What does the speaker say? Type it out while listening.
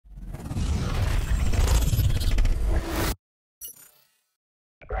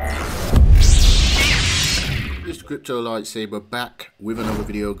Crypto Lightsaber back with another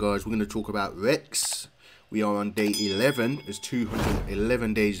video, guys. We're going to talk about Rex. We are on day 11. There's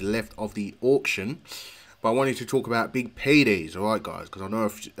 211 days left of the auction. But I wanted to talk about big paydays, alright guys, because I know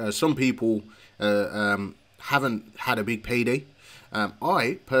if, some people haven't had a big payday.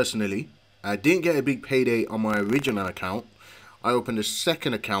 I, personally, didn't get a big payday on my original account. I opened a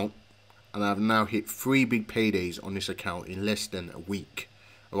second account, and I've now hit 3 big paydays on this account in less than a week.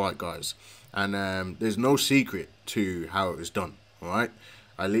 Alright guys, and there's no secret to how it was done. Alright,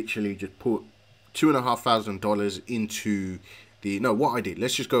 I literally just put $2,500 into the, no, what I did,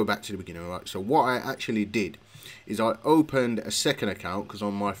 let's just go back to the beginning. Alright, so what I actually did is I opened a second account, because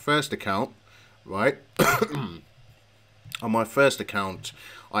on my first account, right, on my first account,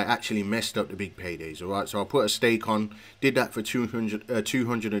 I actually messed up the big paydays. Alright, so I put a stake on, did that for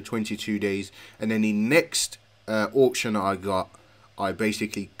 222 days, and then the next auction I got, I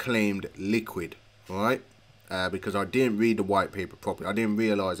basically claimed liquid, alright, because I didn't read the white paper properly. I didn't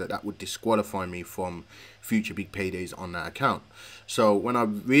realize that that would disqualify me from future big paydays on that account. So when I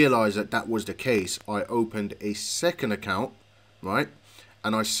realized that that was the case, I opened a second account, right,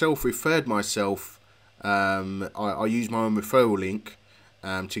 and I self-referred myself. I used my own referral link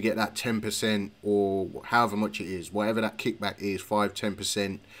to get that 10% or however much it is, whatever that kickback is,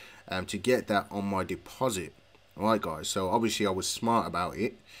 5–10%, to get that on my deposit. Alright guys, so obviously I was smart about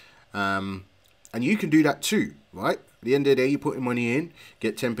it, and you can do that too, right? At the end of the day, you're putting money in,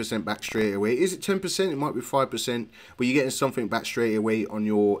 get 10% back straight away. Is it 10%? It might be 5%, but you're getting something back straight away on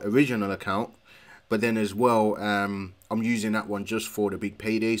your original account. But then as well, I'm using that one just for the big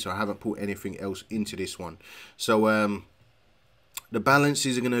payday, so I haven't put anything else into this one. So the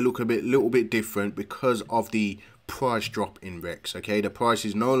balances are going to look a little bit different because of the price drop in Rex. Okay, the price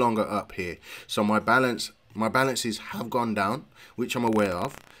is no longer up here, so my balances have gone down, which I'm aware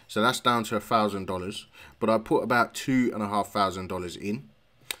of. So that's down to $1,000, but I put about $2,500 in.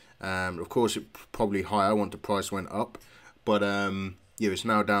 Of course, it probably higher once the price went up, but yeah, it's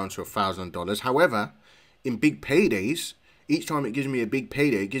now down to $1,000. However, in big paydays, each time it gives me a big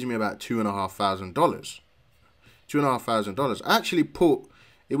payday, it gives me about $2,500. $2,500. I actually put,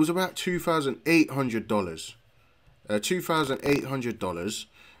 it was about $2,800. $2,800.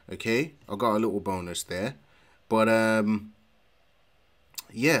 Okay, I got a little bonus there, but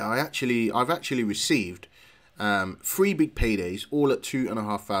yeah, I've actually received 3 big paydays, all at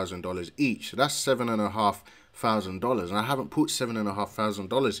 $2,500 each. So that's $7,500, and I haven't put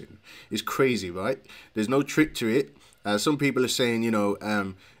 $7,500 in. It's crazy, right? There's no trick to it. Some people are saying, you know,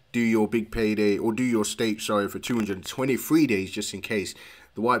 do your big payday or do your stake, sorry, for 223 days, just in case.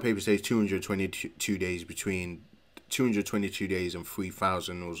 The white paper says 222 days, between 222 days and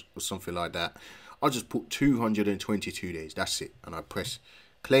 3,000 or something like that. I'll just put 222 days. That's it. And I press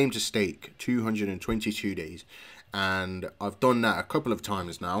claim to stake 222 days. And I've done that a couple of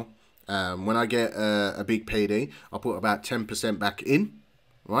times now. When I get a big payday, I'll put about 10% back in,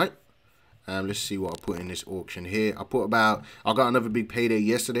 right? Let's see what I put in this auction here. I got another big payday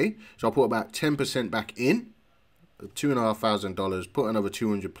yesterday, so I put about 10% back in, $2,500, put another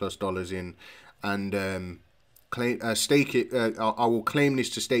 $200+ in, and stake it. I will claim this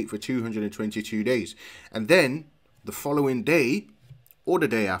to stake for 222 days, and then the following day, or the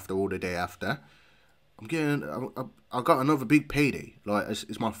day after, I got another big payday. Like,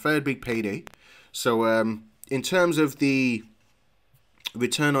 it's my 3rd big payday. So in terms of the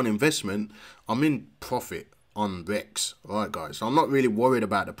return on investment, I'm in profit on Rex. Alright guys, so I'm not really worried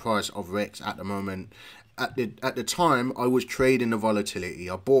about the price of Rex at the moment. At the time, I was trading the volatility.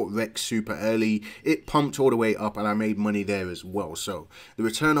 I bought Rex super early. It pumped all the way up, and I made money there as well. So the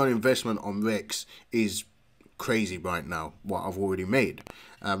return on investment on Rex is crazy right now, what I've already made.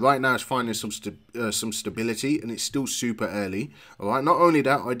 Right now it's finding some stability, and it's still super early. All right, not only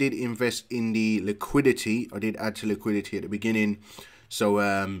that, I did invest in the liquidity. I did add to liquidity at the beginning, so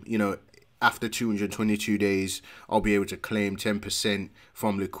you know, after 222 days I'll be able to claim 10%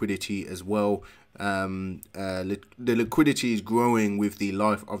 from liquidity as well. The liquidity is growing with the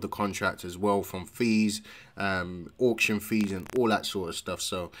life of the contract as well, from fees, auction fees, and all that sort of stuff.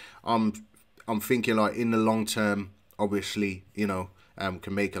 So I'm thinking, like, in the long term, obviously, you know,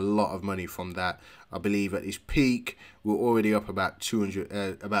 can make a lot of money from that. I believe at this peak we're already up about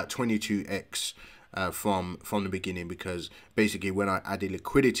 22x from the beginning, because basically when I added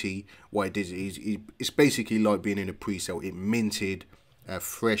liquidity, what it did is it's basically like being in a pre-sale. It minted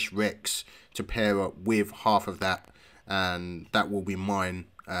fresh Rex to pair up with half of that, and that will be mine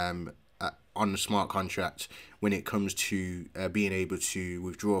on the smart contract when it comes to being able to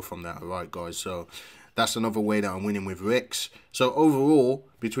withdraw from that. Alright guys, so that's another way that I'm winning with Rex. So overall,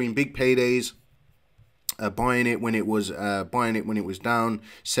 between big paydays buying it when it was down,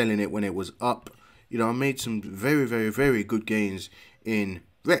 selling it when it was up. You know, I made some very, very, very good gains in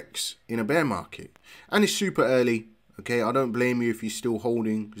Rex in a bear market, and it's super early. Okay, I don't blame you if you're still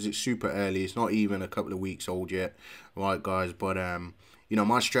holding, because it's super early. It's not even a couple of weeks old yet, right, guys? But you know,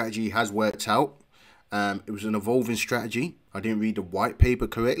 my strategy has worked out. It was an evolving strategy. I didn't read the white paper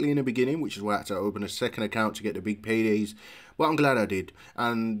correctly in the beginning, which is why I had to open a second account to get the big paydays. But I'm glad I did.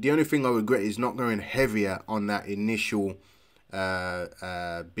 And the only thing I regret is not going heavier on that initial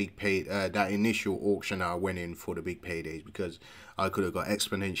that initial auction that I went in for the big paydays, because I could have got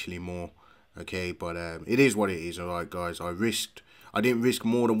exponentially more. Okay, but it is what it is. All right, guys. I didn't risk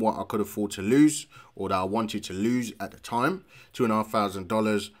more than what I could afford to lose, or that I wanted to lose at the time.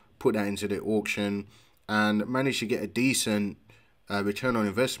 $2,500. Put that into the auction and managed to get a decent return on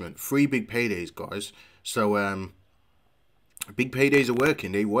investment. 3 big paydays, guys. So big paydays are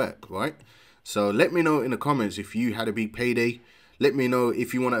working. They work, right? So let me know in the comments if you had a big payday. Let me know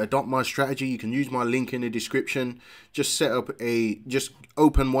if you want to adopt my strategy. You can use my link in the description. Just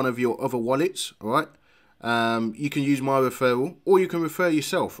open one of your other wallets, all right? You can use my referral, or you can refer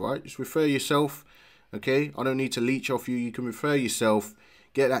yourself, right? Just refer yourself, okay? I don't need to leech off you. You can refer yourself.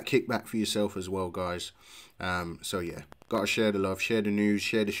 Get that kickback for yourself as well, guys. So yeah, gotta share the love, share the news,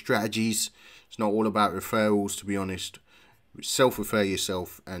 share the strategies. It's not all about referrals, to be honest. Self-refer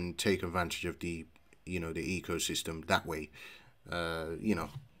yourself and take advantage of the, you know, the ecosystem that way. You know,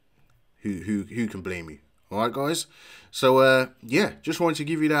 who can blame you? All right, guys. So yeah, just wanted to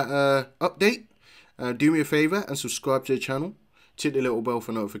give you that update. Do me a favor and subscribe to the channel. Hit the little bell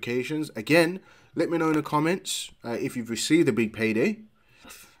for notifications. Again, let me know in the comments if you've received a big payday.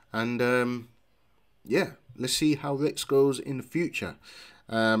 And yeah, let's see how Rex goes in the future.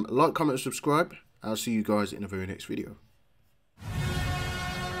 Like, comment, and subscribe. I'll see you guys in the very next video.